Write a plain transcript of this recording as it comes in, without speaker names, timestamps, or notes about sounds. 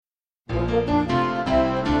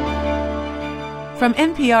From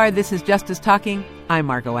NPR, this is Justice Talking. I'm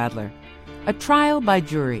Margot Adler. A trial by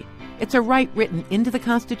jury. It's a right written into the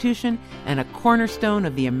Constitution and a cornerstone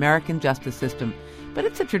of the American justice system. But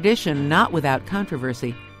it's a tradition not without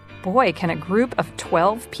controversy. Boy, can a group of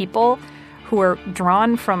 12 people who are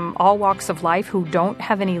drawn from all walks of life, who don't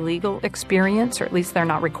have any legal experience, or at least they're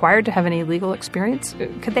not required to have any legal experience,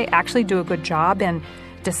 could they actually do a good job in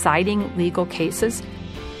deciding legal cases?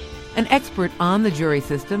 An expert on the jury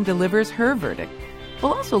system delivers her verdict.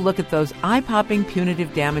 We'll also look at those eye-popping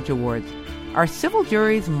punitive damage awards. Are civil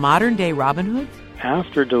juries modern-day Robin Hoods?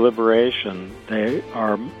 After deliberation, they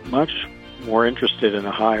are much more interested in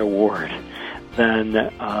a high award than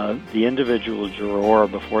the individual juror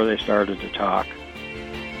before they started to talk.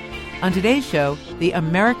 On today's show, the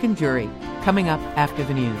American jury, coming up after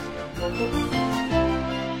the news.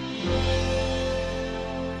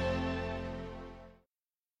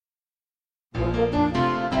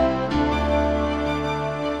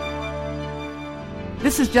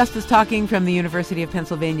 This is Justice Talking from the University of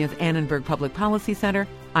Pennsylvania's Annenberg Public Policy Center.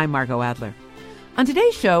 I'm Margot Adler. On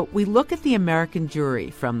today's show, we look at the American jury,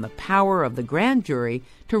 from the power of the grand jury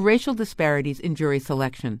to racial disparities in jury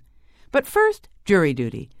selection. But first, jury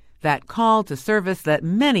duty, that call to service that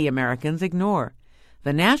many Americans ignore.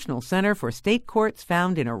 The National Center for State Courts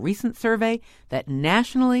found in a recent survey that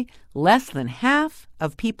nationally, less than half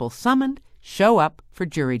of people summoned show up for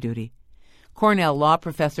jury duty. Cornell law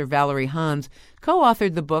professor Valerie Hans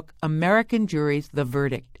co-authored the book American Juries, The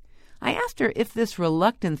Verdict. I asked her if this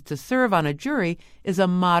reluctance to serve on a jury is a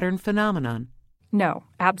modern phenomenon. No,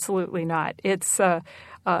 absolutely not. It's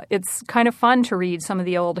kind of fun to read some of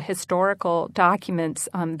the old historical documents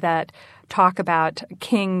that talk about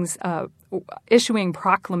kings issuing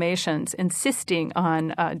proclamations insisting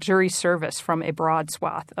on jury service from a broad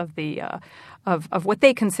swath of the of what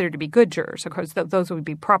they consider to be good jurors. Of course, those would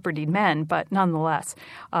be propertied men, but nonetheless,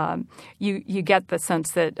 you get the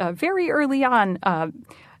sense that very early on,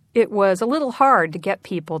 it was a little hard to get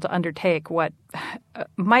people to undertake what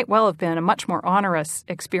might well have been a much more onerous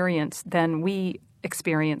experience than we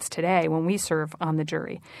experience today when we serve on the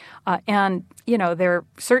jury. And, you know, there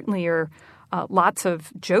certainly are lots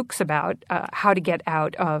of jokes about how to get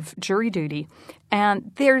out of jury duty.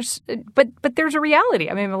 And there's a reality.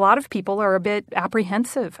 I mean, a lot of people are a bit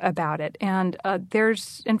apprehensive about it. And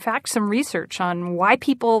there's, in fact, some research on why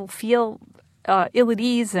people feel ill at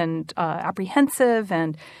ease and apprehensive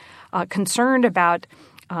and concerned about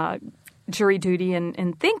jury duty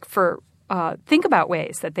and think about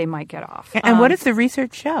ways that they might get off. And what does the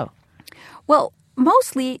research show? Well,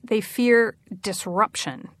 mostly they fear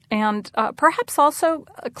disruption and perhaps also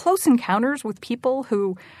close encounters with people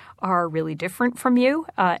who are really different from you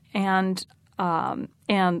and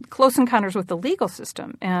close encounters with the legal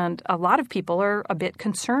system. And a lot of people are a bit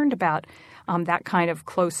concerned about that kind of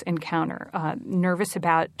close encounter, nervous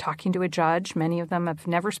about talking to a judge. Many of them have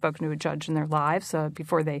never spoken to a judge in their lives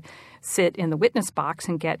before they sit in the witness box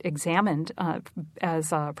and get examined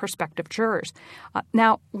as prospective jurors.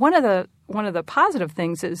 Now, one of the positive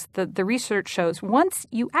things is that the research shows once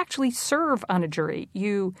you actually serve on a jury,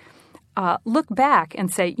 you look back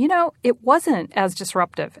and say, you know, it wasn't as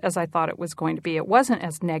disruptive as I thought it was going to be. It wasn't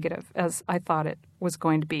as negative as I thought it was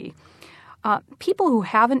going to be. People who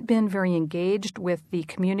haven't been very engaged with the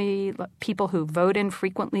community, people who vote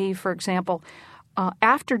infrequently, for example,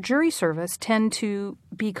 after jury service tend to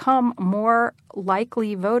become more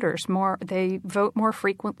likely voters. They vote more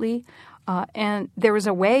frequently. And there is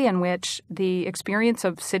a way in which the experience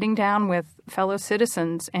of sitting down with fellow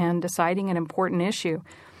citizens and deciding an important issue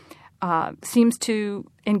seems to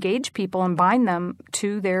engage people and bind them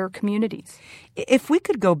to their communities. If we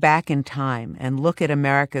could go back in time and look at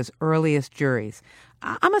America's earliest juries,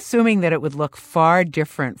 I'm assuming that it would look far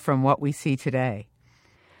different from what we see today.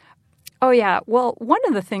 Oh, yeah. Well, one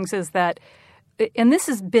of the things is that, and this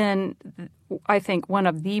has been, I think, one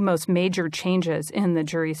of the most major changes in the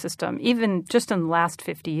jury system, even just in the last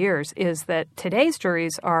 50 years, is that today's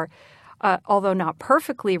juries are although not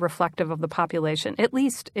perfectly reflective of the population, at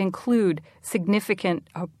least include significant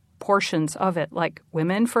portions of it, like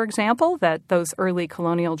women, for example, that those early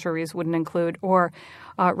colonial juries wouldn't include, or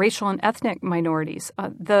racial and ethnic minorities.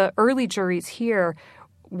 The early juries here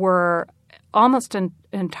were almost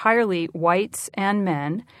entirely whites and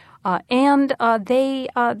men, and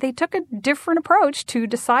they took a different approach to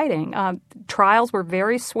deciding. Trials were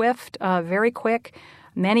very swift, very quick.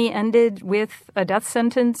 Many ended with a death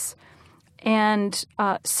sentence. And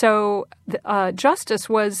so justice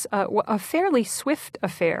was a fairly swift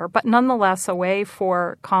affair, but nonetheless a way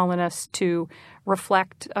for colonists to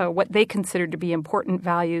reflect what they considered to be important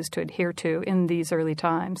values to adhere to in these early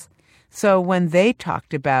times. So when they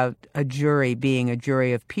talked about a jury being a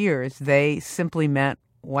jury of peers, they simply meant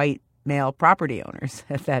white male property owners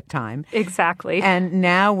at that time. Exactly. And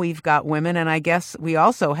now we've got women, and I guess we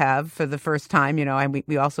also have, for the first time, and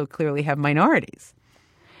we also clearly have minorities.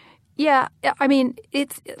 Yeah, I mean,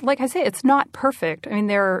 it's like I say, it's not perfect. I mean,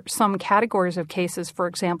 there are some categories of cases, for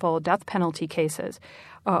example, death penalty cases,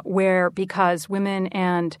 where because women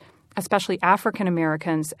and especially African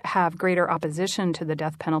Americans have greater opposition to the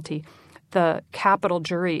death penalty, the capital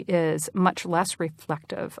jury is much less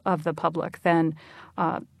reflective of the public than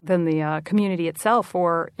the community itself,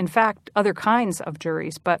 or in fact, other kinds of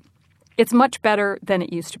juries. But it's much better than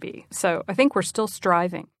it used to be. So I think we're still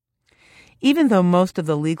striving. Even though most of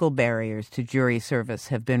the legal barriers to jury service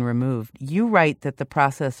have been removed, you write that the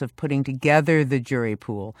process of putting together the jury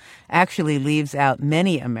pool actually leaves out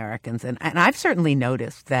many Americans. And I've certainly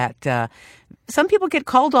noticed that some people get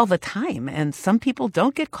called all the time and some people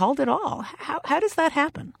don't get called at all. How does that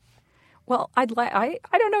happen? Well, I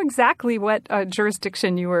don't know exactly what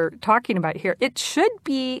jurisdiction you were talking about here. It should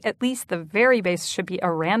be, at least the very base, should be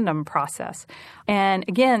a random process. And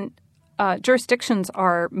again, jurisdictions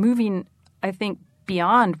are moving, I think,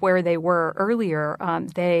 beyond where they were earlier.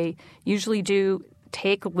 They usually do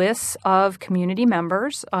take lists of community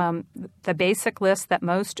members. The basic list that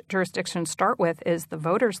most jurisdictions start with is the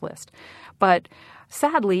voters list. But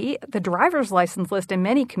sadly, the driver's license list in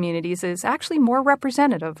many communities is actually more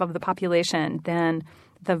representative of the population than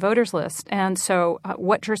the voters list. And so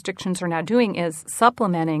what jurisdictions are now doing is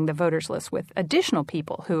supplementing the voters list with additional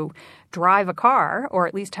people who drive a car or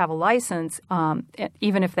at least have a license,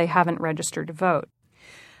 even if they haven't registered to vote.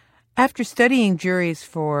 After studying juries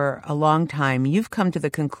for a long time, you've come to the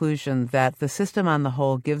conclusion that the system on the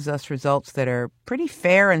whole gives us results that are pretty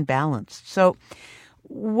fair and balanced. So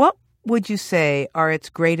what would you say are its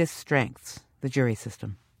greatest strengths, the jury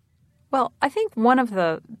system? Well, I think one of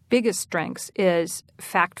the biggest strengths is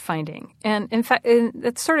fact-finding. And in fact,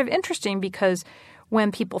 it's sort of interesting because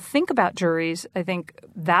when people think about juries, I think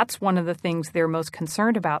that's one of the things they're most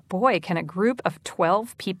concerned about. Boy, can a group of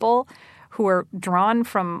 12 people who are drawn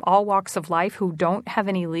from all walks of life who don't have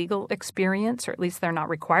any legal experience, or at least they're not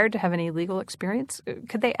required to have any legal experience,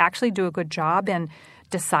 could they actually do a good job in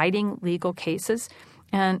deciding legal cases?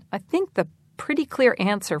 And I think the pretty clear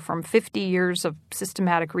answer from 50 years of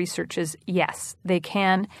systematic research is yes, they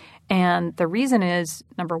can. And the reason is,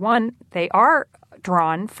 number one, they are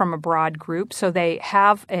drawn from a broad group, so they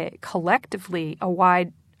have collectively a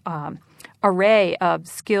wide array of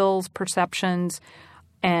skills, perceptions,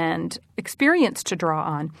 and experience to draw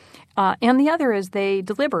on. And the other is they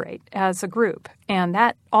deliberate as a group, and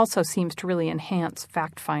that also seems to really enhance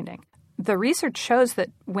fact-finding. The research shows that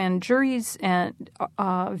when juries and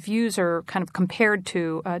views are kind of compared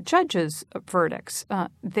to judges' verdicts,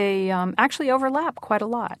 they actually overlap quite a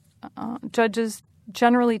lot. Judges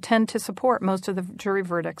generally tend to support most of the jury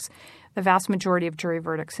verdicts, the vast majority of jury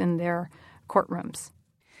verdicts in their courtrooms.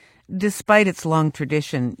 Despite its long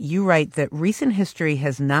tradition, you write that recent history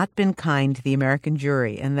has not been kind to the American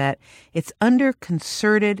jury and that it's under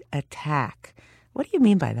concerted attack. What do you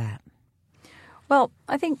mean by that? Well,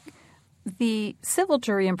 I think the civil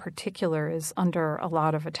jury in particular is under a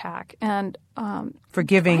lot of attack. And for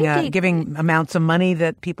giving amounts of money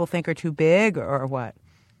that people think are too big, or what?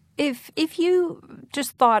 If you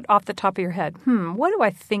just thought off the top of your head, what do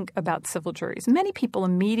I think about civil juries? Many people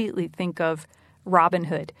immediately think of Robin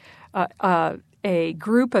Hood, a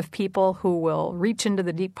group of people who will reach into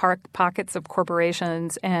the deep pockets of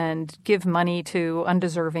corporations and give money to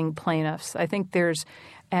undeserving plaintiffs. I think there's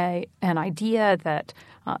an idea that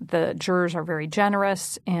the jurors are very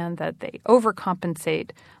generous and that they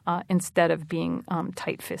overcompensate instead of being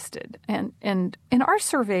tight-fisted. And in our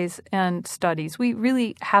surveys and studies, we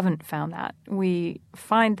really haven't found that. We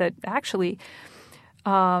find that actually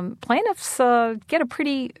plaintiffs get a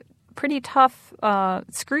pretty tough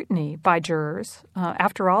scrutiny by jurors.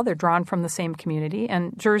 After all, they're drawn from the same community,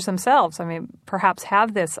 and jurors themselves, perhaps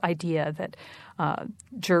have this idea that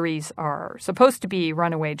juries are supposed to be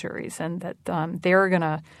runaway juries, and that they're going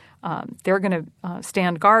to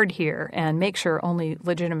stand guard here and make sure only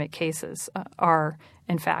legitimate cases are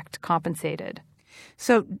in fact compensated.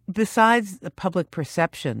 So besides the public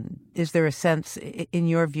perception, is there a sense, in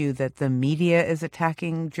your view, that the media is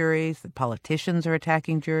attacking juries, that politicians are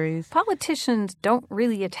attacking juries? Politicians don't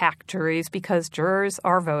really attack juries because jurors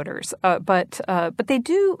are voters. But they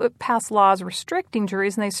do pass laws restricting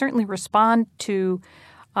juries, and they certainly respond to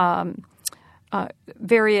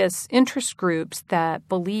various interest groups that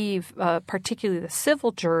believe particularly the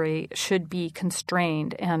civil jury should be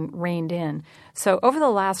constrained and reined in. So over the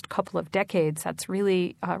last couple of decades, that's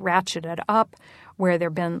really ratcheted up, where there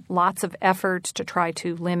have been lots of efforts to try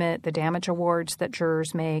to limit the damage awards that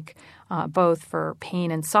jurors make, both for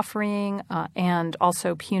pain and suffering and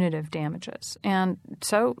also punitive damages. And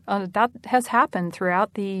so that has happened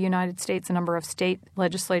throughout the United States. A number of state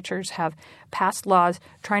legislatures have passed laws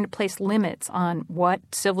trying to place limits on what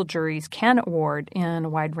civil juries can award in a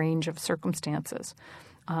wide range of circumstances.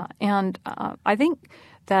 And I think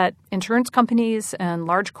that insurance companies and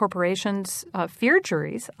large corporations fear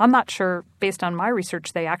juries. I'm not sure, based on my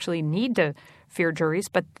research, they actually need to fear juries,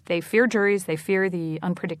 but they fear juries. They fear the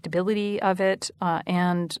unpredictability of it,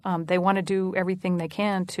 and they want to do everything they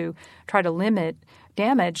can to try to limit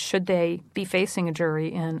damage should they be facing a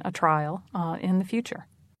jury in a trial in the future.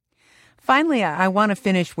 Finally, I want to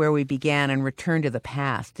finish where we began and return to the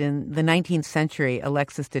past. In the 19th century,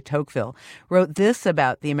 Alexis de Tocqueville wrote this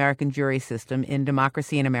about the American jury system in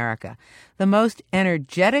Democracy in America. The most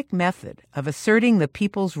energetic method of asserting the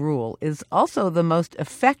people's rule is also the most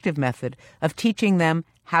effective method of teaching them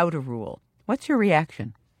how to rule. What's your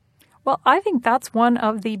reaction? Well, I think that's one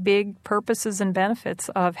of the big purposes and benefits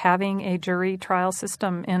of having a jury trial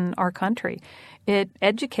system in our country. It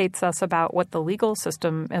educates us about what the legal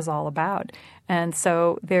system is all about. And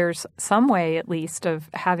so there's some way, at least, of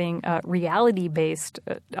having a reality-based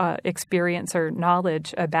experience or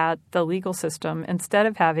knowledge about the legal system instead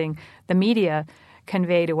of having the media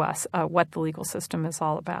convey to us what the legal system is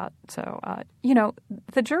all about. So,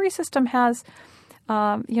 the jury system has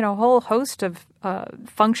a whole host of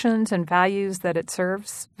functions and values that it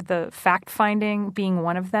serves, the fact-finding being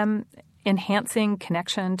one of them, enhancing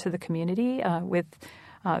connection to the community with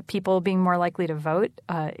people being more likely to vote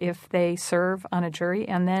if they serve on a jury,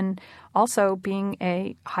 and then also being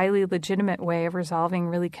a highly legitimate way of resolving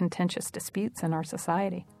really contentious disputes in our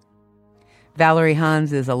society. Valerie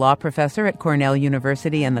Hans is a law professor at Cornell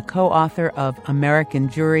University and the co-author of American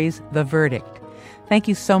Juries, The Verdict. Thank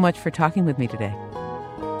you so much for talking with me today.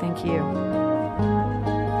 Thank you.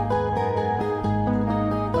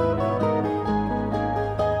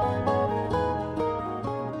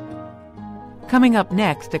 Coming up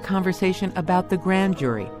next, a conversation about the grand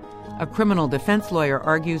jury. A criminal defense lawyer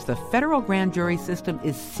argues the federal grand jury system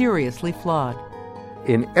is seriously flawed.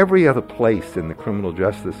 In every other place in the criminal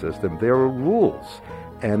justice system, there are rules,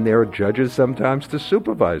 and there are judges sometimes to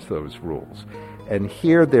supervise those rules. And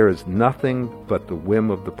here there is nothing but the whim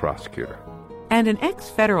of the prosecutor. And an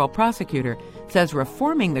ex-federal prosecutor says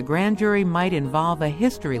reforming the grand jury might involve a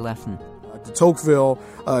history lesson. De Tocqueville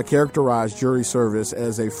characterized jury service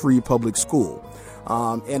as a free public school.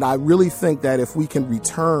 And I really think that if we can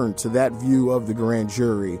return to that view of the grand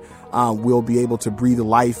jury, we'll be able to breathe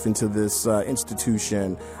life into this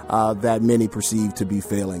institution that many perceive to be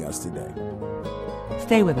failing us today.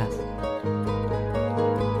 Stay with us.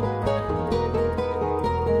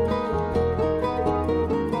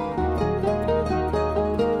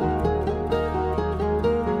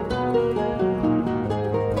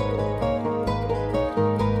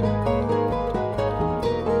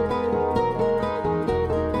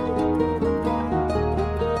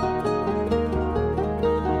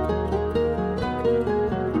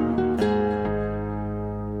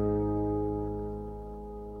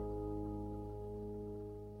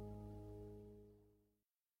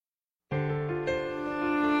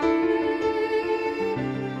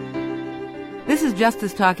 This is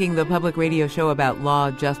Justice Talking, the public radio show about law,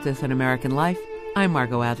 justice, and American life. I'm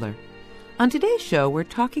Margot Adler. On today's show, we're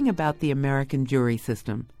talking about the American jury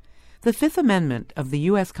system. The Fifth Amendment of the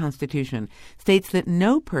U.S. Constitution states that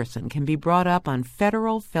no person can be brought up on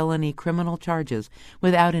federal felony criminal charges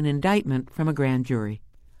without an indictment from a grand jury.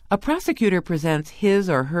 A prosecutor presents his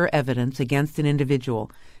or her evidence against an individual,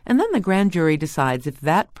 and then the grand jury decides if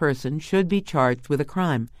that person should be charged with a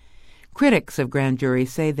crime. Critics of grand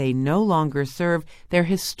juries say they no longer serve their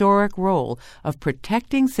historic role of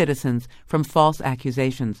protecting citizens from false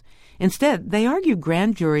accusations. Instead, they argue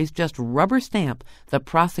grand juries just rubber stamp the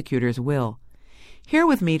prosecutor's will. Here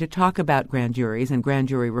with me to talk about grand juries and grand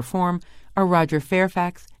jury reform are Roger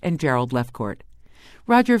Fairfax and Gerald Lefcourt.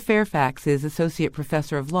 Roger Fairfax is Associate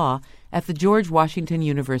Professor of Law at the George Washington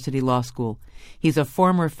University Law School. He's a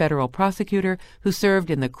former federal prosecutor who served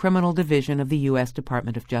in the Criminal Division of the U.S.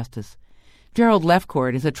 Department of Justice. Gerald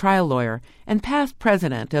Lefcourt is a trial lawyer and past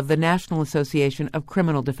president of the National Association of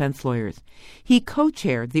Criminal Defense Lawyers. He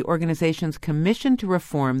co-chaired the organization's Commission to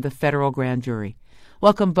Reform the Federal Grand Jury.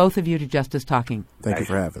 Welcome both of you to Justice Talking. Thank you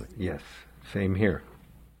for having me. Yes, same here.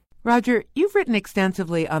 Roger, you've written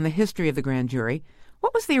extensively on the history of the grand jury.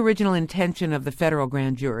 What was the original intention of the federal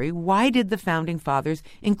grand jury? Why did the Founding Fathers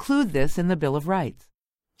include this in the Bill of Rights?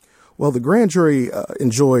 Well, the grand jury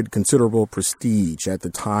enjoyed considerable prestige at the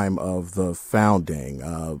time of the founding.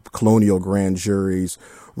 Colonial grand juries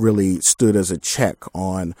really stood as a check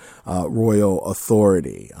on royal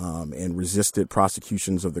authority and resisted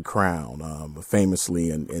prosecutions of the crown, famously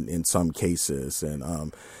in some cases,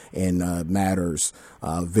 and in matters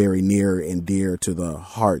very near and dear to the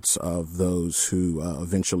hearts of those who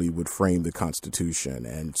eventually would frame the Constitution.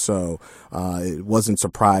 And so it wasn't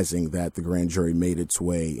surprising that the grand jury made its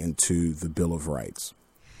way into the Bill of Rights.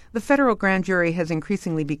 The federal grand jury has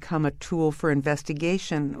increasingly become a tool for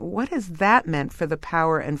investigation. What has that meant for the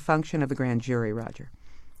power and function of the grand jury, Roger?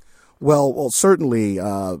 Well, certainly,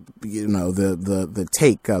 the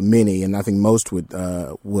take many, and I think most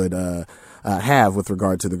would have with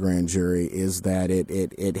regard to the grand jury is that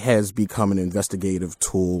it has become an investigative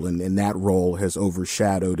tool, and that role has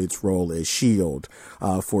overshadowed its role as shield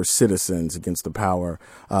for citizens against the power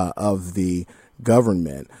of the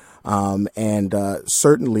government.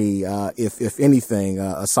 Certainly, if anything,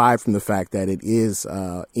 aside from the fact that it is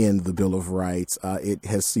in the Bill of Rights, it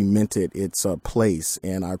has cemented its place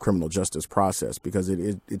in our criminal justice process because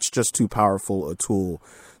it's just too powerful a tool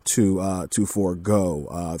to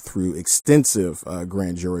forego through extensive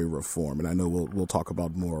grand jury reform. And I know we'll talk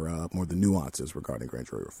about more the nuances regarding grand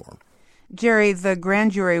jury reform. Jerry, the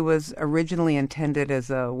grand jury was originally intended as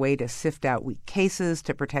a way to sift out weak cases,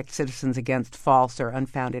 to protect citizens against false or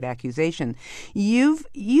unfounded accusation. You've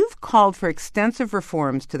called for extensive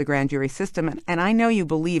reforms to the grand jury system, and I know you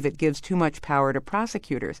believe it gives too much power to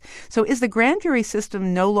prosecutors. So is the grand jury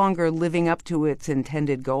system no longer living up to its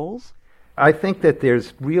intended goals? I think that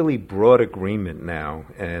there's really broad agreement now,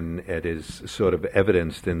 and it is sort of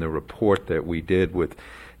evidenced in the report that we did with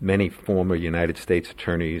many former United States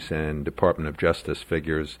attorneys and Department of Justice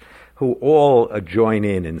figures who all join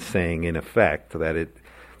in saying, in effect, that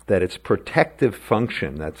its protective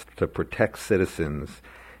function, that's to protect citizens,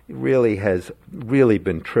 really has really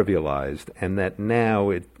been trivialized, and that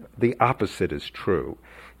now the opposite is true.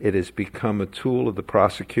 It has become a tool of the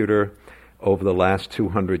prosecutor over the last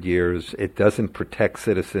 200 years. It doesn't protect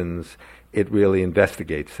citizens, it really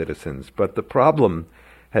investigates citizens. But the problem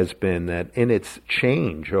has been that in its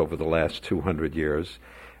change over the last 200 years,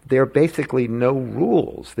 there are basically no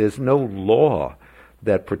rules. There's no law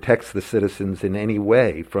that protects the citizens in any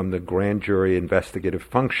way from the grand jury investigative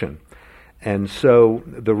function. And so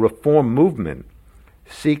the reform movement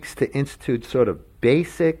seeks to institute sort of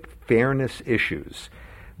basic fairness issues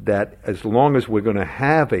that as long as we're going to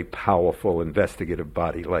have a powerful investigative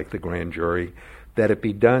body like the grand jury, that it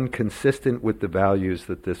be done consistent with the values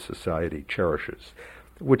that this society cherishes,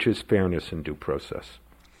 which is fairness and due process.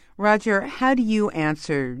 Roger, how do you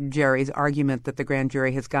answer Jerry's argument that the grand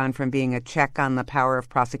jury has gone from being a check on the power of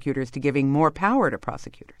prosecutors to giving more power to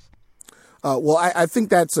prosecutors? Well, I think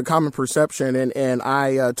that's a common perception, and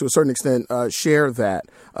I, to a certain extent, share that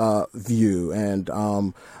view. And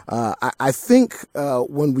I think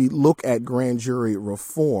when we look at grand jury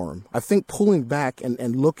reform, I think pulling back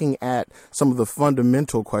and looking at some of the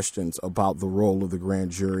fundamental questions about the role of the grand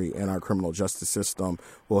jury in our criminal justice system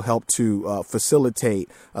will help to facilitate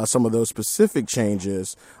some of those specific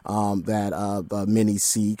changes that many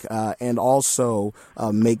seek, and also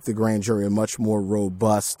make the grand jury a much more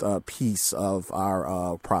robust piece of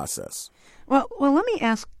our process. Well, let me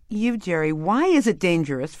ask you, Jerry, why is it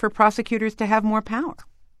dangerous for prosecutors to have more power?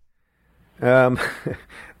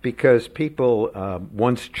 Because people,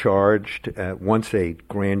 once charged, once a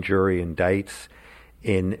grand jury indicts,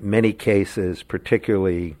 in many cases,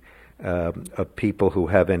 particularly of people who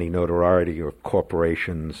have any notoriety or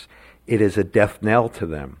corporations, it is a death knell to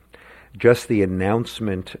them. Just the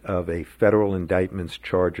announcement of a federal indictment's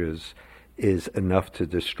charges is enough to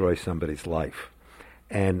destroy somebody's life.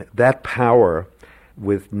 And that power,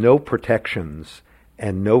 with no protections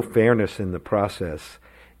and no fairness in the process,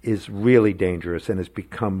 is really dangerous and has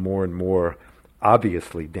become more and more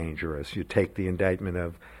obviously dangerous. You take the indictment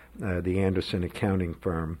of the Anderson accounting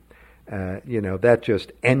firm, that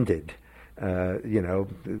just ended, thousands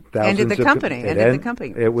ended the company.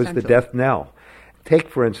 It was the death knell. Take,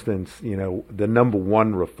 for instance, the number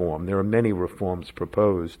one reform. There are many reforms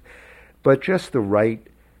proposed, but just the right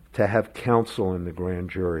to have counsel in the grand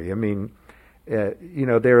jury. I mean,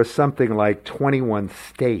 there are something like 21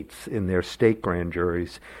 states in their state grand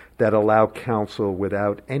juries that allow counsel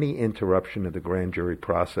without any interruption of the grand jury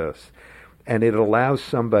process. And it allows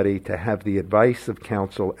somebody to have the advice of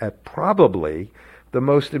counsel at probably the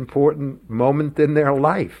most important moment in their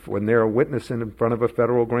life when they're a witness in front of a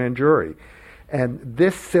federal grand jury. And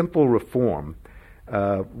this simple reform,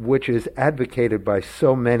 which is advocated by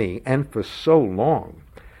so many and for so long,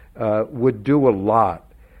 would do a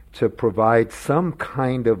lot to provide some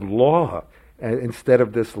kind of law instead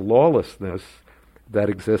of this lawlessness that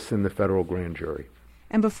exists in the federal grand jury.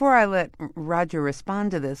 And before I let Roger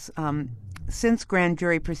respond to this, since grand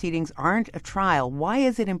jury proceedings aren't a trial, why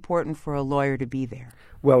is it important for a lawyer to be there?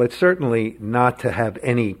 Well, it's certainly not to have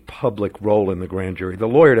any public role in the grand jury. The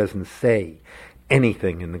lawyer doesn't say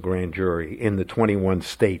anything in the grand jury in the 21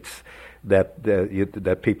 states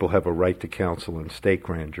that people have a right to counsel in state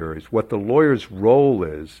grand juries. What the lawyer's role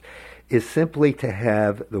is simply to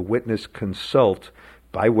have the witness consult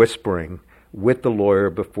by whispering with the lawyer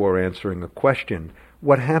before answering a question.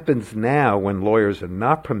 What happens now when lawyers are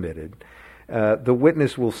not permitted, the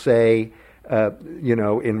witness will say,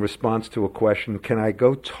 in response to a question, can I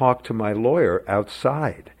go talk to my lawyer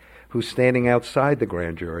outside, who's standing outside the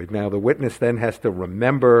grand jury? Now, the witness then has to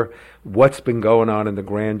remember what's been going on in the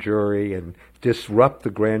grand jury and disrupt the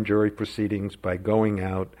grand jury proceedings by going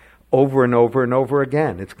out over and over and over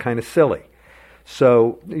again. It's kind of silly.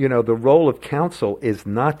 So, the role of counsel is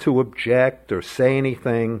not to object or say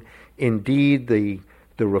anything. Indeed, the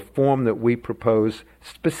reform that we propose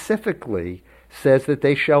specifically says that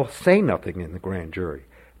they shall say nothing in the grand jury,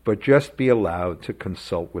 but just be allowed to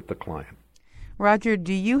consult with the client. Roger,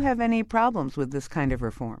 do you have any problems with this kind of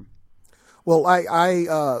reform? Well,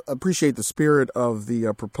 I appreciate the spirit of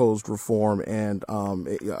the proposed reform and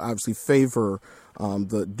obviously favor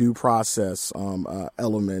the due process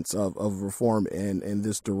elements of reform in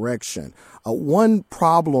this direction. One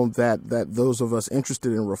problem that those of us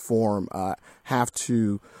interested in reform have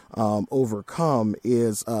to overcome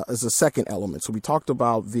is a second element. So we talked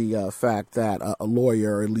about the fact that a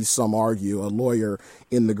lawyer, or at least some argue, a lawyer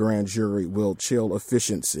in the grand jury will chill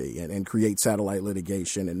efficiency and create satellite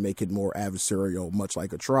litigation and make it more adversarial, much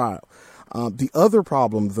like a trial. The other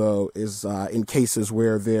problem, though, is in cases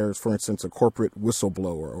where there's, for instance, a corporate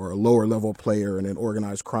whistleblower or a lower-level player in an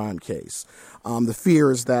organized crime case. The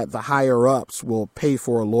fear is that the higher-ups will pay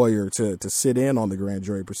for a lawyer to sit in on the grand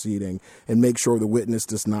jury proceeding and make sure the witness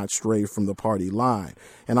does not stray from the party line.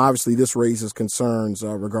 And obviously, this raises concerns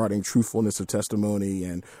regarding truthfulness of testimony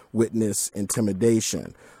and witness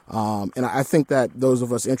intimidation. And I think that those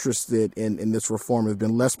of us interested in this reform have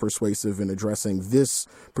been less persuasive in addressing this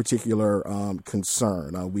particular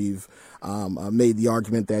concern. We've made the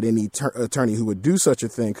argument that any attorney who would do such a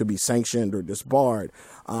thing could be sanctioned or disbarred.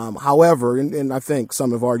 However, and I think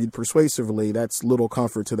some have argued persuasively, that's little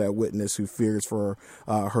comfort to that witness who fears for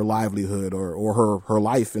her livelihood or her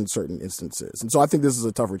life in certain instances. And so I think this is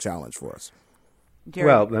a tougher challenge for us. Jerry.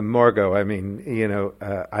 Well, Margot, I mean,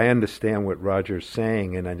 I understand what Roger's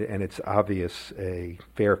saying, and it's obvious a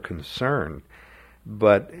fair concern.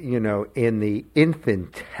 But, in the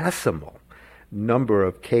infinitesimal number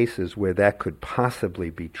of cases where that could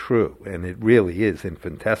possibly be true, and it really is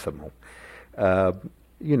infinitesimal,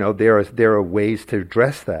 there are ways to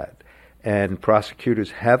address that. And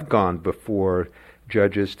prosecutors have gone before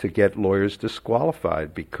judges to get lawyers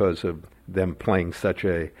disqualified because of them playing such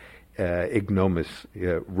a ignominious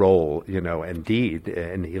role, indeed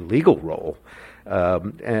an illegal role.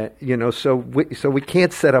 So we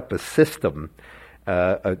can't set up a system,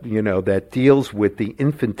 that deals with the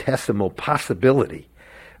infinitesimal possibility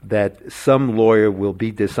that some lawyer will be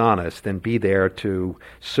dishonest and be there to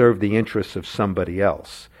serve the interests of somebody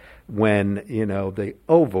else. When, the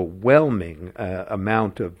overwhelming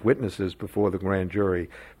amount of witnesses before the grand jury,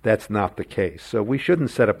 that's not the case. So we shouldn't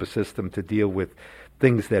set up a system to deal with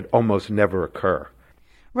things that almost never occur.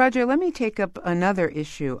 Roger, let me take up another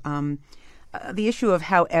issue, the issue of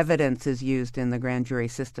how evidence is used in the grand jury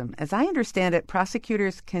system. As I understand it,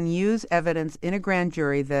 prosecutors can use evidence in a grand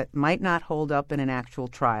jury that might not hold up in an actual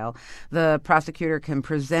trial. The prosecutor can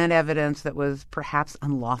present evidence that was perhaps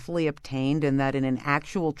unlawfully obtained and that in an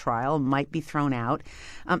actual trial might be thrown out.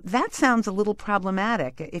 That sounds a little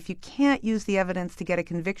problematic. If you can't use the evidence to get a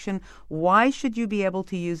conviction, why should you be able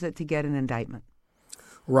to use it to get an indictment?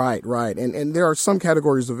 Right. And there are some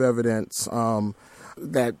categories of evidence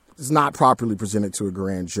that is not properly presented to a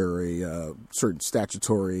grand jury. Certain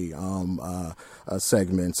statutory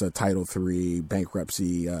segments, Title III,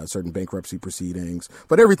 bankruptcy, certain bankruptcy proceedings,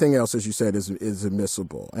 but everything else, as you said, is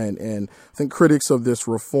admissible. And I think critics of this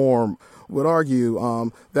reform would argue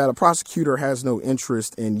that a prosecutor has no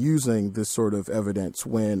interest in using this sort of evidence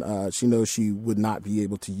when she knows she would not be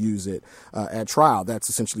able to use it at trial. That's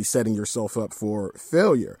essentially setting yourself up for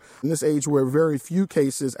failure. In this age where very few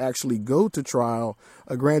cases actually go to trial,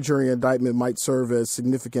 a grand jury indictment might serve as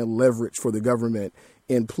significant leverage for the government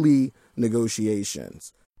in plea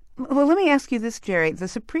negotiations. Well, let me ask you this, Jerry. The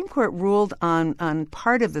Supreme Court ruled on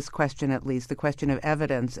part of this question, at least, the question of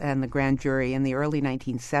evidence and the grand jury in the early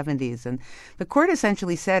 1970s. And the court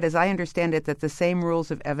essentially said, as I understand it, that the same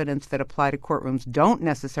rules of evidence that apply to courtrooms don't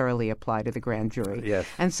necessarily apply to the grand jury. Yes.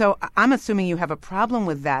 And so I'm assuming you have a problem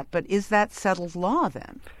with that. But is that settled law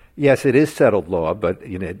then? Yes, it is settled law, but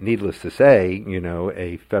needless to say,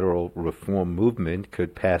 a federal reform movement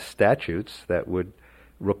could pass statutes that would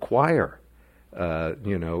require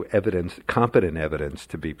evidence, competent evidence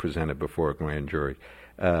to be presented before a grand jury.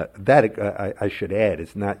 That, I should add,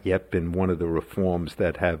 has not yet been one of the reforms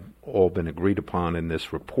that have all been agreed upon in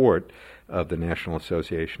this report of the National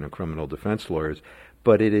Association of Criminal Defense Lawyers,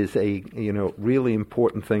 but it is a, really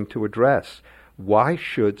important thing to address. Why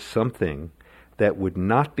should something that would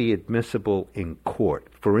not be admissible in court,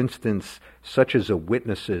 for instance, such as a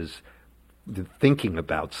witness's thinking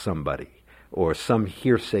about somebody or some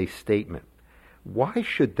hearsay statement, why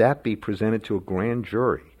should that be presented to a grand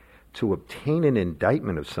jury to obtain an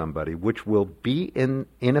indictment of somebody which will be, in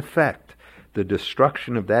effect, the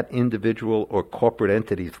destruction of that individual or corporate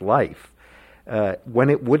entity's life when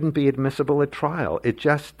it wouldn't be admissible at trial? It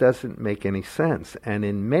just doesn't make any sense. And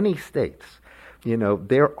in many states,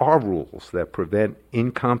 there are rules that prevent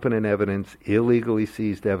incompetent evidence, illegally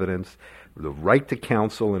seized evidence, the right to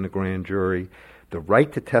counsel in a grand jury, the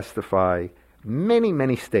right to testify. Many,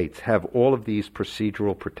 many states have all of these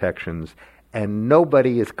procedural protections, and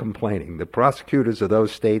nobody is complaining. The prosecutors of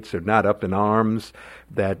those states are not up in arms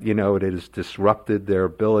that, it has disrupted their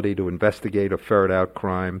ability to investigate or ferret out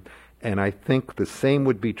crime. And I think the same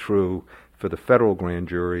would be true for the federal grand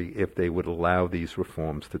jury if they would allow these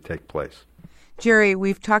reforms to take place. Jerry,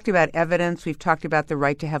 we've talked about evidence. We've talked about the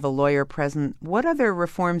right to have a lawyer present. What other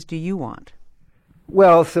reforms do you want?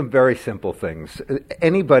 Well, some very simple things.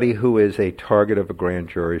 Anybody who is a target of a grand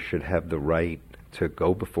jury should have the right to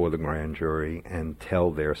go before the grand jury and tell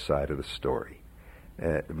their side of the story.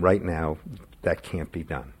 Right now, that can't be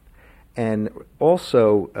done. And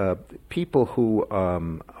also, people who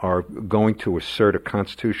are going to assert a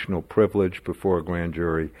constitutional privilege before a grand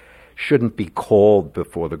jury shouldn't be called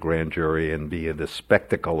before the grand jury and be in the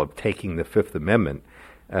spectacle of taking the Fifth Amendment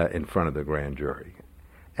in front of the grand jury.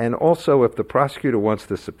 And also, if the prosecutor wants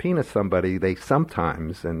to subpoena somebody, they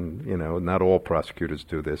sometimes, and not all prosecutors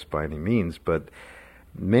do this by any means, but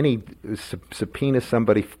many subpoena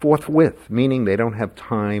somebody forthwith, meaning they don't have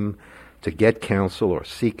time to get counsel or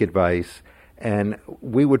seek advice. And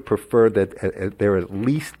we would prefer that there at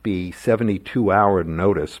least be 72-hour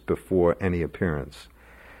notice before any appearance.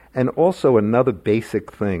 And also another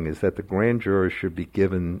basic thing is that the grand jurors should be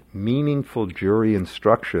given meaningful jury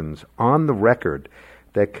instructions on the record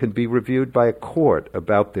that can be reviewed by a court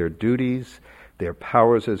about their duties, their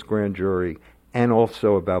powers as grand jury, and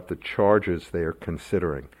also about the charges they are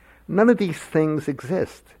considering. None of these things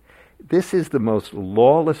exist. This is the most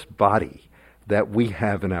lawless body that we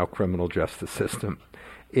have in our criminal justice system.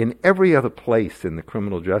 In every other place in the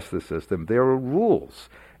criminal justice system, there are rules,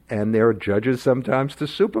 and there are judges sometimes to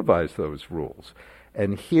supervise those rules.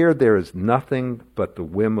 And here there is nothing but the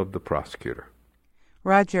whim of the prosecutor.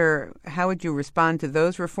 Roger, how would you respond to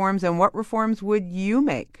those reforms, and what reforms would you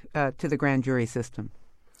make to the grand jury system?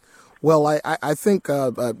 Well, I think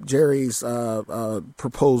Jerry's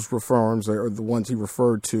proposed reforms, or the ones he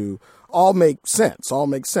referred to, all make sense.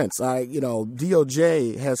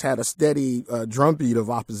 DOJ has had a steady drumbeat of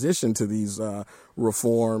opposition to these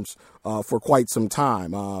reforms for quite some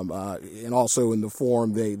time, and also in the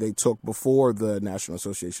form they took before the National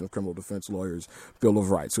Association of Criminal Defense Lawyers Bill of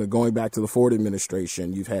Rights. So going back to the Ford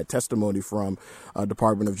administration, you've had testimony from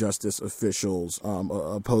Department of Justice officials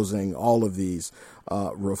opposing all of these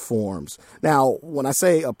reforms. Now, when I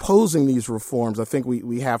say opposing these reforms, I think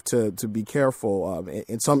we have to be careful.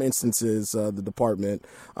 In some instances, instances, the department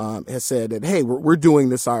has said that, hey, we're doing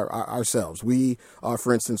this ourselves. We,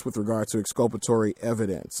 for instance, with regard to exculpatory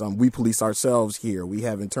evidence, we police ourselves here. We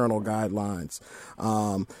have internal guidelines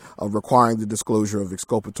of requiring the disclosure of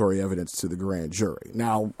exculpatory evidence to the grand jury.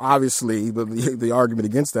 Now, obviously, the argument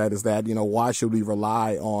against that is that, why should we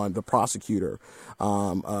rely on the prosecutor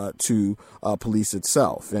to police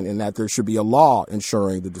itself, and that there should be a law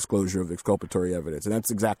ensuring the disclosure of exculpatory evidence. And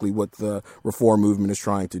that's exactly what the reform movement is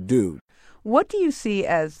trying to do. What do you see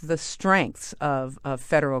as the strengths of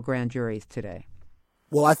federal grand juries today?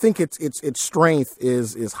 Well, I think its strength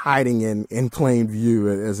is hiding in plain view,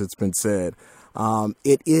 as it's been said.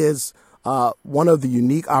 It is one of the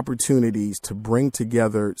unique opportunities to bring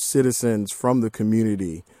together citizens from the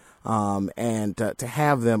community and to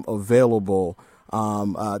have them available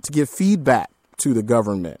to give feedback to the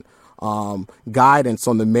government, guidance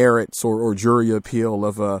on the merits or jury appeal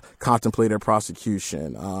of a contemplated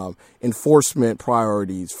prosecution, enforcement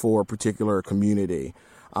priorities for a particular community.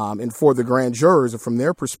 And for the grand jurors, from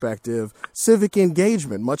their perspective, civic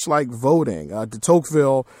engagement, much like voting. De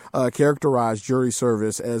Tocqueville characterized jury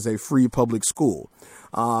service as a free public school.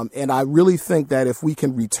 And I really think that if we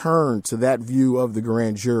can return to that view of the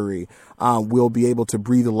grand jury, we'll be able to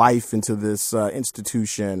breathe life into this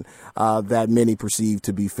institution that many perceive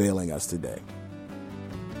to be failing us today.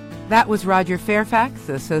 That was Roger Fairfax,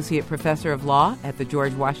 Associate Professor of Law at the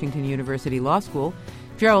George Washington University Law School.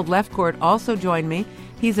 Gerald Leftcourt also joined me.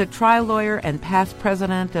 He's a trial lawyer and past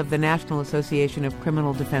president of the National Association of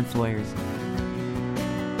Criminal Defense Lawyers.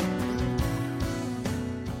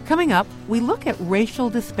 Coming up, we look at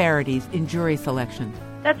racial disparities in jury selection.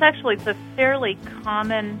 That's actually a fairly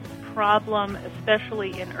common problem,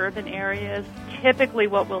 especially in urban areas. Typically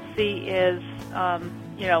what we'll see is,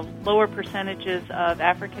 lower percentages of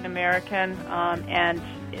African American, and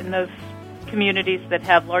in those communities that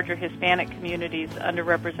have larger Hispanic communities,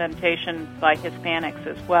 underrepresentation by Hispanics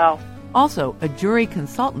as well. Also, a jury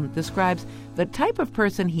consultant describes the type of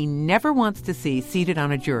person he never wants to see seated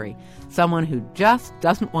on a jury, someone who just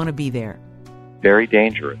doesn't want to be there. Very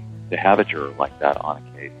dangerous to have a juror like that on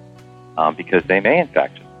a case, because they may, in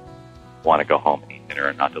fact, just want to go home and eat dinner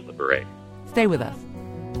and not deliberate. Stay with us.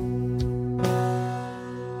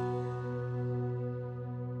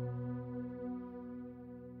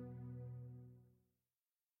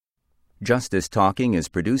 Justice Talking is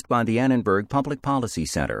produced by the Annenberg Public Policy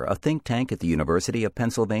Center, a think tank at the University of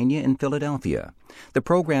Pennsylvania in Philadelphia. The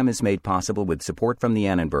program is made possible with support from the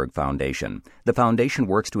Annenberg Foundation. The foundation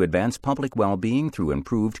works to advance public well-being through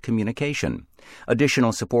improved communication.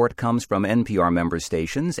 Additional support comes from NPR member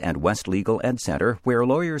stations and West Legal Ed Center, where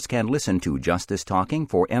lawyers can listen to Justice Talking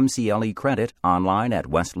for MCLE credit online at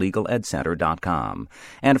westlegaledcenter.com.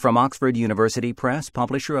 And from Oxford University Press,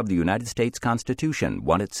 publisher of the United States Constitution,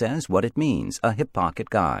 What It Says, What It Means, a Hip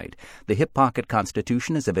Pocket Guide. The Hip Pocket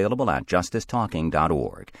Constitution is available at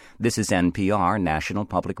justicetalking.org. This is NPR, National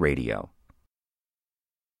Public Radio.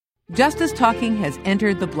 Justice Talking has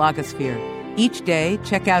entered the blogosphere. Each day,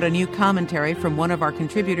 check out a new commentary from one of our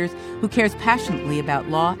contributors who cares passionately about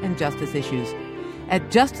law and justice issues. At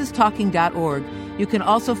justicetalking.org, you can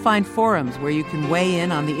also find forums where you can weigh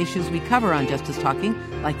in on the issues we cover on Justice Talking,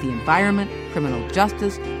 like the environment, criminal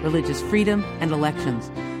justice, religious freedom, and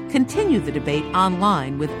elections. Continue the debate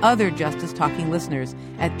online with other Justice Talking listeners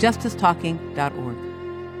at justicetalking.org.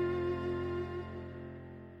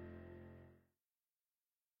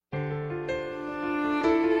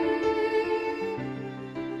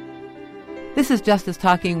 This is Justice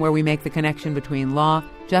Talking, where we make the connection between law,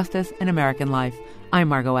 justice, and American life. I'm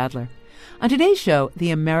Margot Adler. On today's show,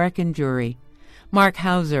 the American jury. Mark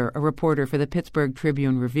Hauser, a reporter for the Pittsburgh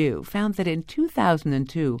Tribune-Review, found that in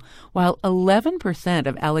 2002, while 11%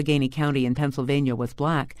 of Allegheny County in Pennsylvania was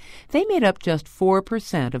black, they made up just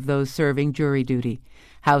 4% of those serving jury duty.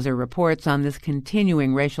 Hauser reports on this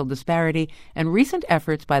continuing racial disparity and recent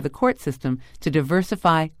efforts by the court system to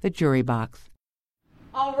diversify the jury box.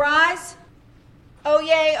 All rise.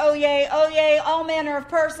 Oyez, oyez, oyez, all manner of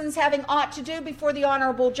persons having aught to do before the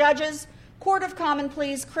honorable judges, Court of Common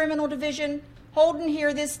Pleas, Criminal Division, holden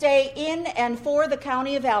here this day in and for the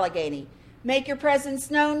County of Allegheny. Make your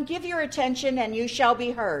presence known, give your attention, and you shall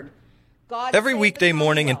be heard. Every weekday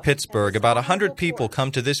morning in Pittsburgh, about 100 people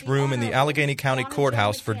come to this room in the Allegheny County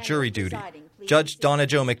Courthouse for jury duty. Judge Donna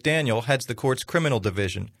Jo McDaniel heads the court's criminal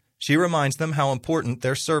division. She reminds them how important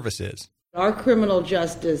their service is. Our criminal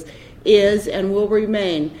justice is and will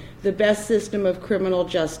remain the best system of criminal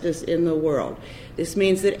justice in the world. This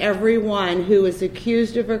means that everyone who is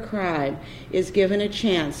accused of a crime is given a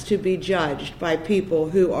chance to be judged by people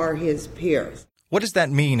who are his peers. What does that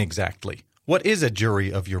mean exactly? What is a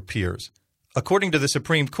jury of your peers? According to the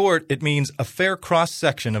Supreme Court, it means a fair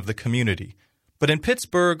cross-section of the community. But in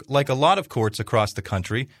Pittsburgh, like a lot of courts across the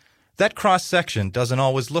country, that cross-section doesn't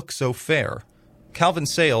always look so fair. Calvin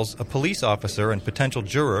Sales, a police officer and potential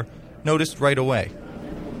juror, noticed right away.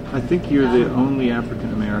 I think you're the only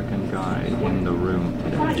African-American guy in the room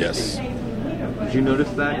today. Yes. Did you notice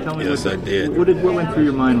that? Tell me. Yes, I did. What went through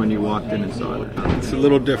your mind when you walked in and saw that? It's a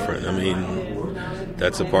little different. I mean,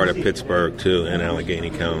 that's a part of Pittsburgh, too, and Allegheny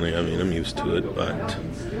County. I mean, I'm used to it, but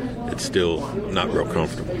it's still not real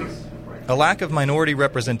comfortable. A lack of minority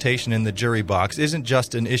representation in the jury box isn't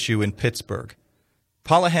just an issue in Pittsburgh.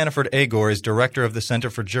 Paula Hannaford-Agor is director of the Center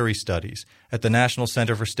for Jury Studies at the National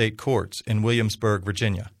Center for State Courts in Williamsburg,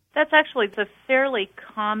 Virginia. That's actually a fairly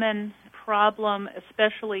common problem,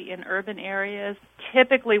 especially in urban areas.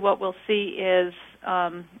 Typically what we'll see is,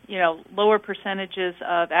 lower percentages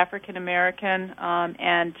of African American,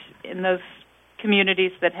 and in those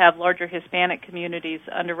communities that have larger Hispanic communities,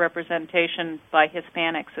 underrepresentation by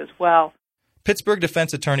Hispanics as well. Pittsburgh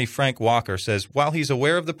defense attorney Frank Walker says while he's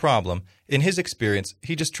aware of the problem, in his experience,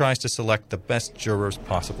 he just tries to select the best jurors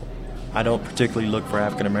possible. I don't particularly look for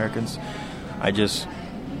African Americans.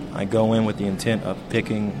 I go in with the intent of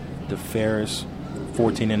picking the fairest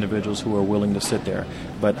 14 individuals who are willing to sit there.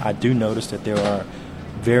 But I do notice that there are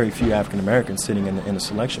very few African Americans sitting in the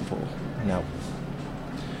selection pool. Now,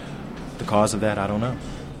 the cause of that, I don't know.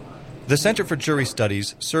 The Center for Jury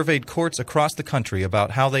Studies surveyed courts across the country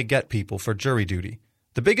about how they get people for jury duty.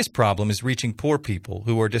 The biggest problem is reaching poor people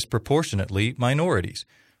who are disproportionately minorities.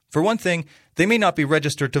 For one thing, they may not be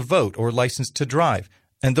registered to vote or licensed to drive,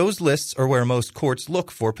 and those lists are where most courts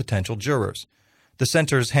look for potential jurors. The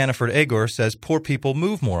center's Hannaford-Agor says poor people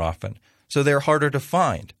move more often, so they're harder to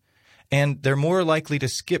find, and they're more likely to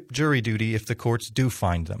skip jury duty if the courts do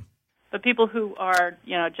find them. But people who are,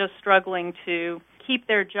 just struggling to keep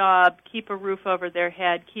their job, keep a roof over their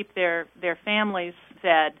head, keep their families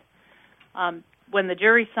fed, when the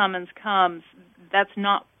jury summons comes, that's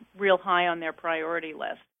not real high on their priority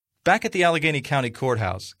list. Back at the Allegheny County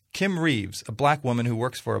Courthouse, Kim Reeves, a black woman who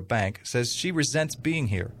works for a bank, says she resents being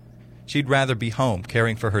here. She'd rather be home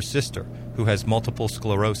caring for her sister, who has multiple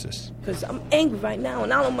sclerosis. Because I'm angry right now,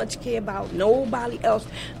 and I don't much care about nobody else.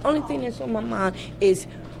 Only thing that's on my mind is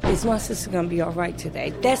my sister going to be all right today?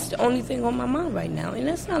 That's the only thing on my mind right now, and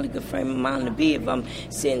that's not a good frame of mind to be if I'm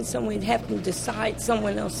sitting somewhere and having to decide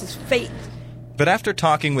someone else's fate. But after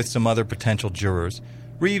talking with some other potential jurors,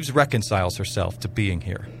 Reeves reconciles herself to being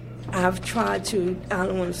here. I've tried to, I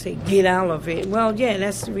don't want to say get out of it. Well, yeah,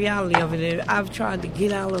 that's the reality of it. I've tried to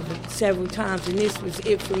get out of it several times, and this was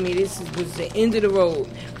it for me. This was the end of the road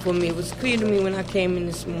for me. It was clear to me when I came in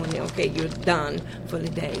this morning, okay, you're done for the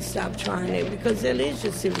day. Stop trying it, because that is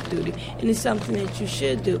your civic duty, and it's something that you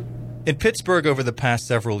should do. In Pittsburgh over the past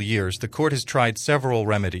several years, the court has tried several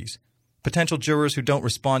remedies. Potential jurors who don't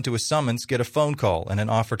respond to a summons get a phone call and an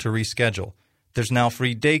offer to reschedule. There's now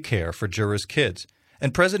free daycare for jurors' kids.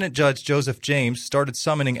 And President Judge Joseph James started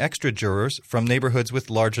summoning extra jurors from neighborhoods with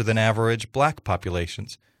larger-than-average black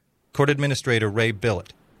populations. Court Administrator Ray Billett.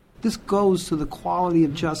 This goes to the quality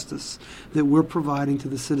of justice that we're providing to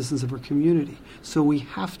the citizens of our community. So we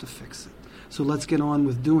have to fix it. So let's get on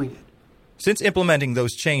with doing it. Since implementing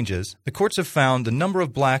those changes, the courts have found the number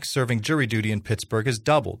of blacks serving jury duty in Pittsburgh has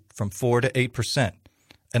doubled from 4 to 8%.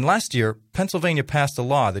 And last year, Pennsylvania passed a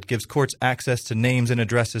law that gives courts access to names and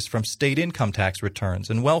addresses from state income tax returns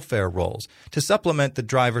and welfare rolls to supplement the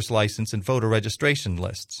driver's license and voter registration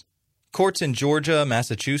lists. Courts in Georgia,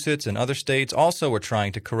 Massachusetts, and other states also are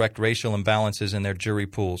trying to correct racial imbalances in their jury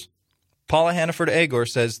pools. Paula Hannaford-Agor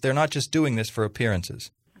says they're not just doing this for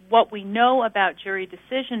appearances. What we know about jury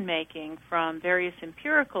decision-making from various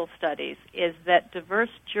empirical studies is that diverse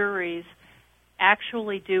juries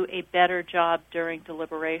actually do a better job during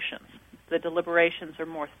deliberations. The deliberations are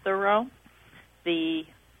more thorough. The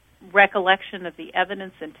recollection of the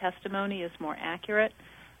evidence and testimony is more accurate.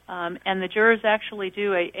 And the jurors actually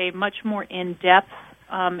do a much more in-depth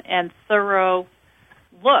and thorough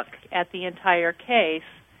look at the entire case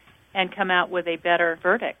and come out with a better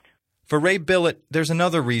verdict. For Ray Billett, there's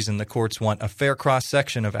another reason the courts want a fair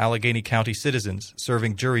cross-section of Allegheny County citizens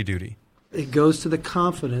serving jury duty. It goes to the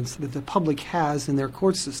confidence that the public has in their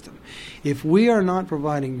court system. If we are not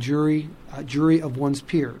providing jury of one's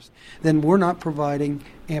peers, then we're not providing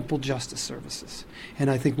ample justice services. And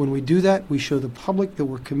I think when we do that, we show the public that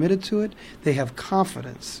we're committed to it. They have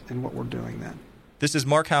confidence in what we're doing then. This is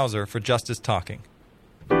Mark Hauser for Justice Talking.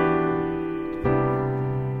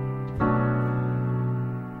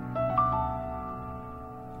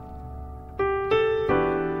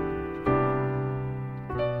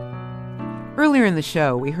 Earlier in the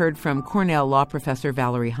show, we heard from Cornell law professor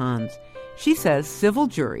Valerie Hans. She says civil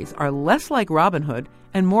juries are less like Robin Hood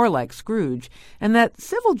and more like Scrooge, and that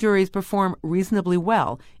civil juries perform reasonably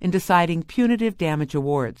well in deciding punitive damage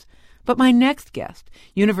awards. But my next guest,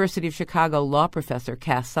 University of Chicago law professor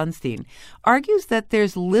Cass Sunstein, argues that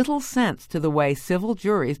there's little sense to the way civil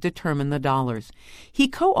juries determine the dollars. He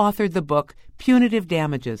co-authored the book Punitive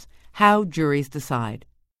Damages: How Juries Decide.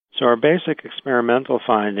 So our basic experimental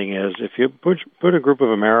finding is if you put a group of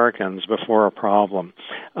Americans before a problem,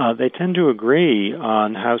 they tend to agree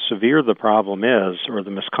on how severe the problem is or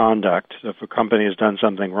the misconduct. If a company has done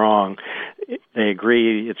something wrong, they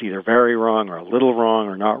agree it's either very wrong or a little wrong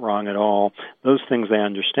or not wrong at all. Those things they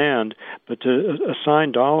understand, but to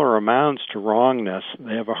assign dollar amounts to wrongness,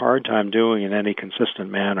 they have a hard time doing in any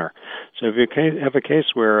consistent manner. So if you have a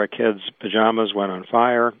case where a kid's pajamas went on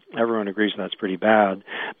fire, everyone agrees that's pretty bad.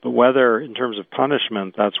 But whether, in terms of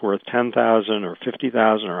punishment, that's worth $10,000 or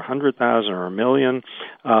 $50,000 or $100,000 or $1 million,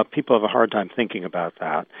 people have a hard time thinking about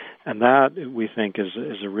that. And that, we think, is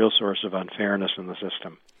a real source of unfairness in the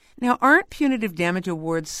system. Now, aren't punitive damage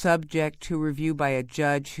awards subject to review by a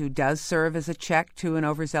judge who does serve as a check to an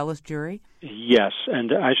overzealous jury? Yes,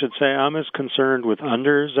 and I should say I'm as concerned with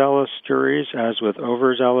underzealous juries as with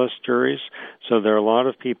overzealous juries. So there are a lot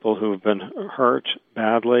of people who have been hurt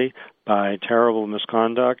badly by terrible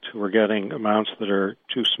misconduct who are getting amounts that are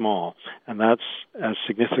too small, and that's as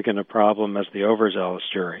significant a problem as the overzealous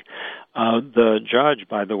jury. The judge,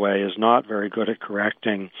 by the way, is not very good at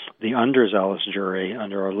correcting the underzealous jury.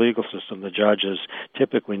 Under our legal system, the judge is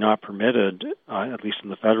typically not permitted, at least in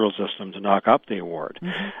the federal system, to knock up the award.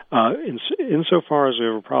 Mm-hmm. Insofar as we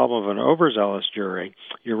have a problem of an overzealous jury,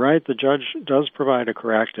 you're right, the judge does provide a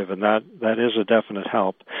corrective, and that is a definite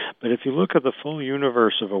help. But if you look at the full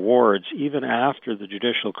universe of awards, even after the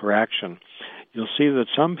judicial correction, you'll see that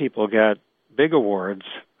some people get big awards,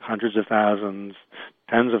 hundreds of thousands,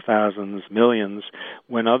 tens of thousands, millions,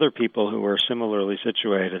 when other people who are similarly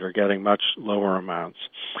situated are getting much lower amounts.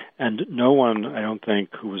 And no one, I don't think,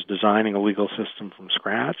 who was designing a legal system from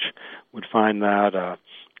scratch would find that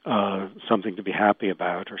something to be happy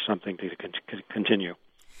about or something to continue.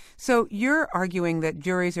 So you're arguing that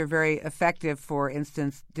juries are very effective, for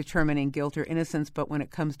instance, determining guilt or innocence, but when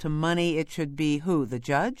it comes to money, it should be who, the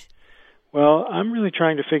judge? Well, I'm really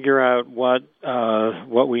trying to figure out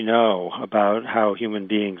what we know about how human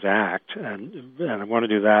beings act, and I want to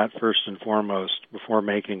do that first and foremost before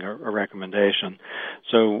making a recommendation.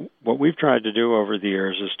 So what we've tried to do over the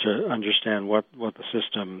years is to understand what the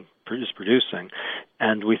system is producing,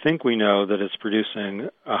 and we think we know that it's producing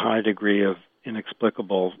a high degree of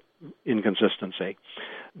inexplicable inconsistency.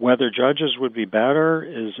 Whether judges would be better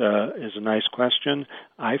is a nice question.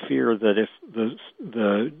 I fear that if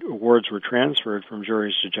the awards were transferred from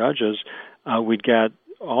juries to judges, we'd get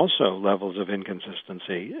also levels of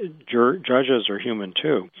inconsistency. Judges are human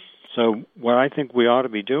too. So what I think we ought to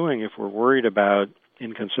be doing if we're worried about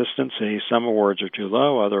inconsistency, some awards are too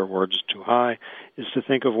low, other awards are too high, is to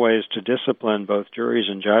think of ways to discipline both juries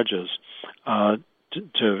and judges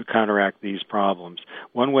to counteract these problems.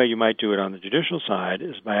 One way you might do it on the judicial side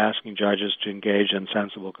is by asking judges to engage in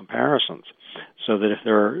sensible comparisons, so that if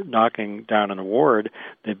they're knocking down an award,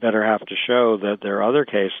 they better have to show that there are other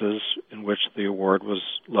cases in which the award was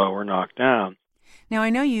low or knocked down. Now, I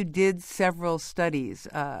know you did several studies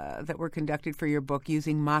that were conducted for your book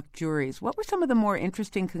using mock juries. What were some of the more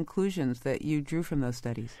interesting conclusions that you drew from those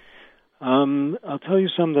studies? I'll tell you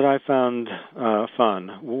some that I found fun.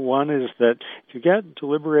 One is that if you get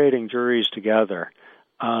deliberating juries together,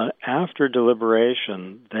 after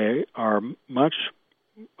deliberation, they are much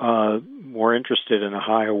more interested in a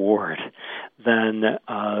high award than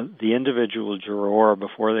the individual juror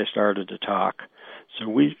before they started to talk. So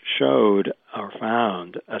we showed or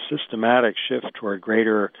found a systematic shift toward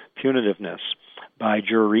greater punitiveness by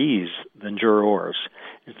juries than jurors.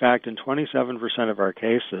 In fact, in 27% of our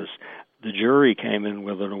cases, the jury came in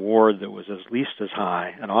with an award that was at least as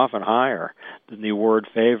high, and often higher, than the award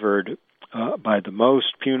favored by the most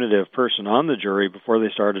punitive person on the jury before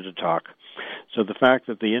they started to talk. So the fact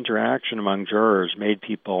that the interaction among jurors made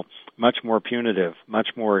people much more punitive, much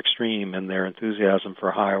more extreme in their enthusiasm for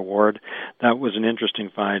a high award, that was an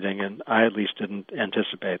interesting finding, and I at least didn't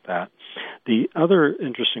anticipate that. The other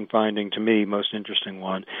interesting finding, to me, most interesting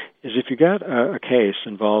one, is if you get a case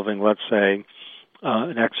involving, let's say,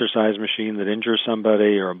 an exercise machine that injures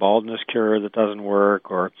somebody, or a baldness cure that doesn't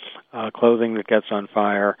work, or clothing that gets on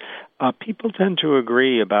fire, People tend to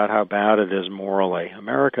agree about how bad it is morally.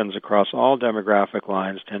 Americans across all demographic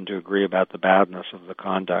lines tend to agree about the badness of the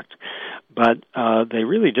conduct. But they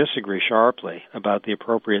really disagree sharply about the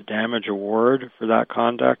appropriate damage award for that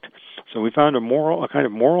conduct. So we found a kind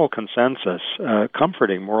of moral consensus,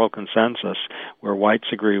 comforting moral consensus, where whites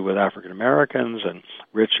agree with African Americans, and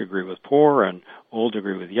rich agree with poor, and old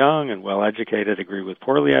agree with young, and well-educated agree with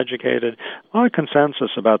poorly educated. A lot of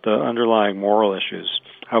consensus about the underlying moral issues.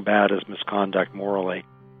 How bad is misconduct morally?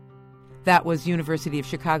 That was University of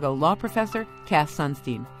Chicago law professor Cass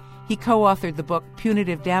Sunstein. He co-authored the book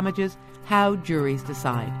Punitive Damages: How Juries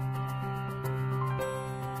Decide.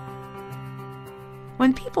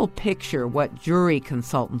 When people picture what jury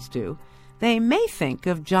consultants do, they may think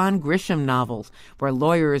of John Grisham novels, where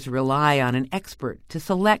lawyers rely on an expert to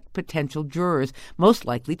select potential jurors most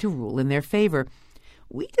likely to rule in their favor.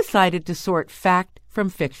 We decided to sort fact from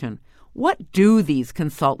fiction. What do these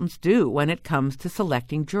consultants do when it comes to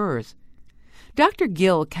selecting jurors? Dr.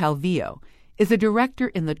 Gil Calvillo is a director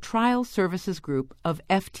in the Trial Services Group of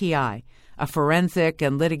FTI, a forensic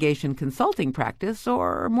and litigation consulting practice,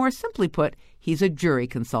 or more simply put, he's a jury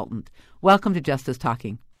consultant. Welcome to Justice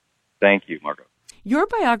Talking. Thank you, Margot. Your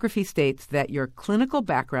biography states that your clinical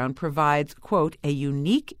background provides, quote, a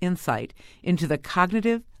unique insight into the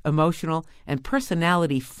cognitive, emotional, and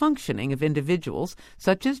personality functioning of individuals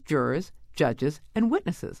such as jurors, judges, and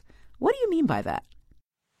witnesses. What do you mean by that?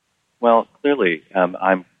 Well, clearly,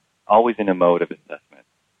 I'm always in a mode of assessment,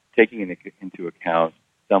 taking into account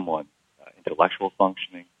someone's intellectual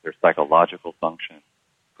functioning, their psychological function,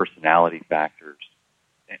 personality factors,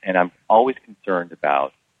 and I'm always concerned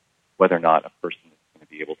about whether or not a person is going to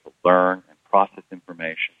be able to learn and process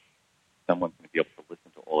information, someone's going to be able to listen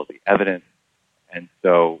to all of the evidence, and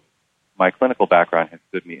so my clinical background has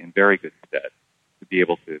stood me in very good stead to be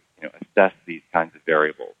able to assess these kinds of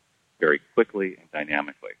variables very quickly and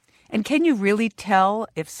dynamically. And can you really tell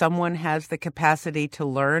if someone has the capacity to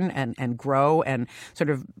learn and grow and sort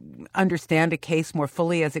of understand a case more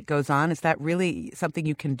fully as it goes on? Is that really something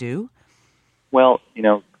you can do? Well,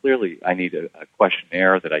 clearly I need a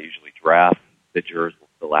questionnaire that I usually draft that jurors will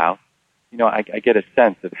fill out. I get a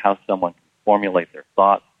sense of how someone can formulate their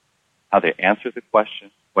thoughts, how they answer the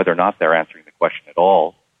question, whether or not they're answering the question at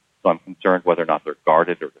all. So I'm concerned whether or not they're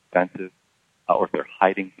guarded or defensive, or if they're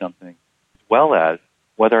hiding something, as well as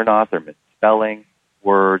whether or not they're misspelling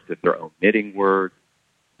words, if they're omitting words.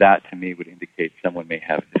 That, to me, would indicate someone may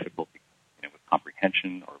have difficulty with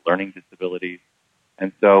comprehension or learning disabilities.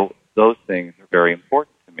 And so those things are very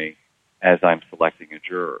important to me as I'm selecting a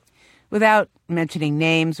juror. Without mentioning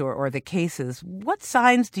names or the cases, what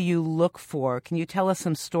signs do you look for? Can you tell us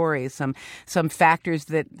some stories, some factors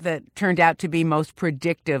that turned out to be most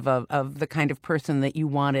predictive of the kind of person that you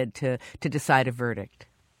wanted to decide a verdict?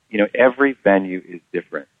 Every venue is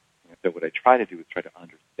different. So what I try to do is try to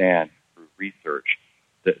understand through research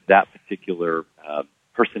that particular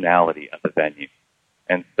personality of the venue.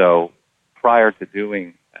 And so prior to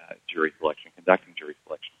doing jury selection, conducting jury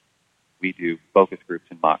selection, we do focus groups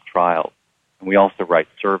and mock trials. And we also write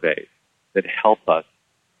surveys that help us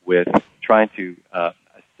with trying to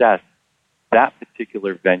assess that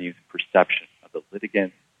particular venue's perception of the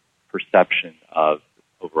litigant's perception of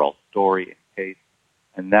the overall story and case.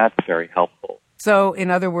 And that's very helpful. So,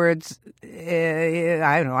 in other words,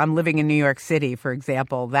 I don't know, I'm living in New York City, for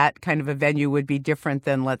example. That kind of a venue would be different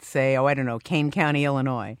than, let's say, Kane County,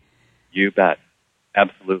 Illinois. You bet.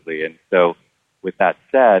 Absolutely. And so, with that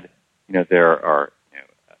said, there are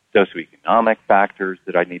socioeconomic factors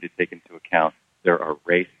that I need to take into account. There are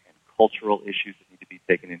race and cultural issues that need to be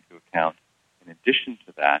taken into account. In addition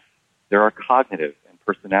to that, there are cognitive and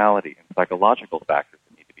personality and psychological factors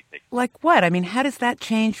that need to be taken. Like what? I mean, how does that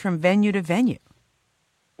change from venue to venue?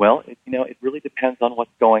 Well, it really depends on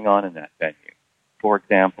what's going on in that venue. For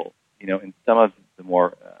example, in some of the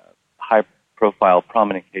more high-profile,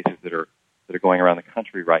 prominent cases that are going around the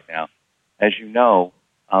country right now, as you know,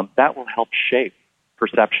 that will help shape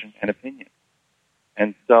perception and opinion.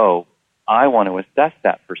 And so I want to assess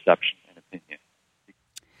that perception and opinion.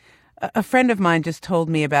 A friend of mine just told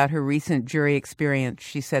me about her recent jury experience.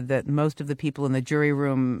 She said that most of the people in the jury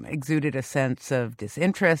room exuded a sense of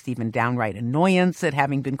disinterest, even downright annoyance at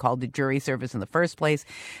having been called to jury service in the first place.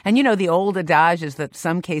 And, the old adage is that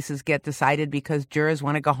some cases get decided because jurors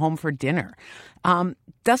want to go home for dinner.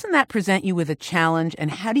 Doesn't that present you with a challenge, and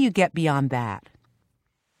how do you get beyond that?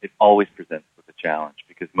 It always presents with a challenge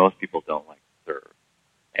because most people don't like to serve.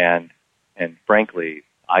 And frankly,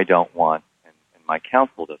 I don't want, and my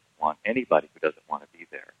counsel doesn't want anybody who doesn't want to be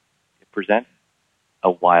there. It presents a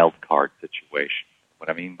wild card situation. What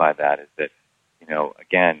I mean by that is that,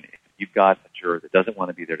 again, you've got a juror that doesn't want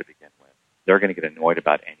to be there to begin with. They're going to get annoyed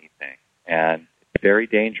about anything. And it's very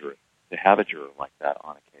dangerous to have a juror like that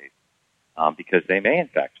on a case because they may, in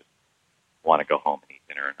fact, just want to go home and eat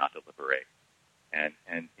dinner and not deliberate. And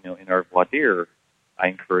in our voir dire, I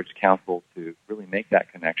encourage counsel to really make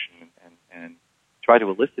that connection and try to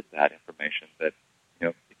elicit that information that,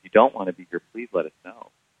 if you don't want to be here, please let us know.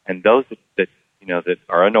 And those that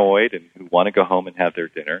are annoyed and who want to go home and have their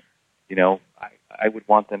dinner, I would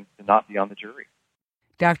want them to not be on the jury.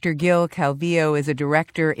 Dr. Gil Calvillo is a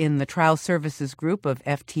director in the Trial Services Group of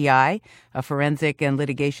FTI, a forensic and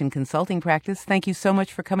litigation consulting practice. Thank you so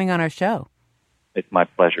much for coming on our show. It's my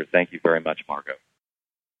pleasure. Thank you very much, Margot.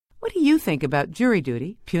 What do you think about jury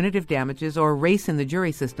duty, punitive damages, or race in the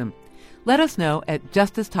jury system? Let us know at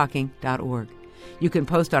justicetalking.org. You can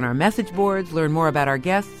post on our message boards, learn more about our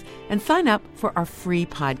guests, and sign up for our free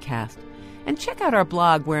podcast. And check out our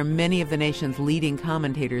blog where many of the nation's leading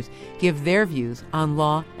commentators give their views on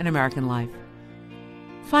law and American life.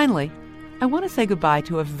 Finally, I want to say goodbye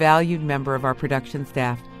to a valued member of our production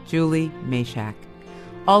staff, Julie Meshach.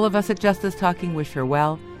 All of us at Justice Talking wish her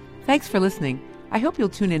well. Thanks for listening. I hope you'll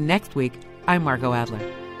tune in next week. I'm Margot Adler.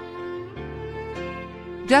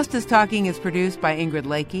 Justice Talking is produced by Ingrid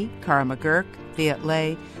Lakey, Cara McGurk, Viet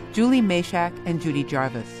Le, Julie Meshach, and Judy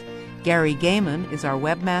Jarvis. Gary Gaiman is our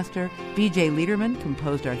webmaster. B.J. Liederman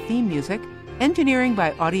composed our theme music. Engineering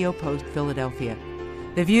by Audio Post Philadelphia.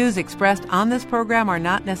 The views expressed on this program are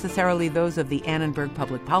not necessarily those of the Annenberg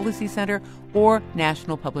Public Policy Center or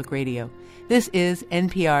National Public Radio. This is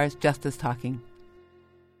NPR's Justice Talking.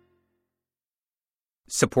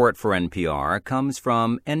 Support for NPR comes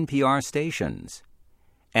from NPR stations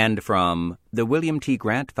and from the William T.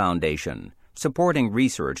 Grant Foundation, supporting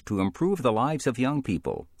research to improve the lives of young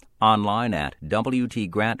people. Online at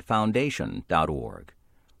wtgrantfoundation.org.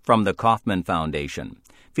 From the Kauffman Foundation,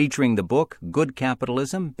 featuring the book Good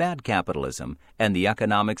Capitalism, Bad Capitalism, and the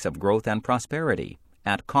Economics of Growth and Prosperity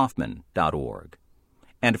at Kauffman.org.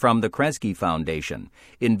 And from the Kresge Foundation,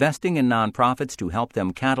 investing in nonprofits to help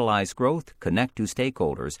them catalyze growth, connect to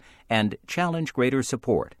stakeholders, and challenge greater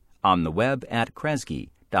support on the web at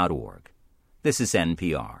Kresge.org. This is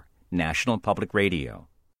NPR, National Public Radio.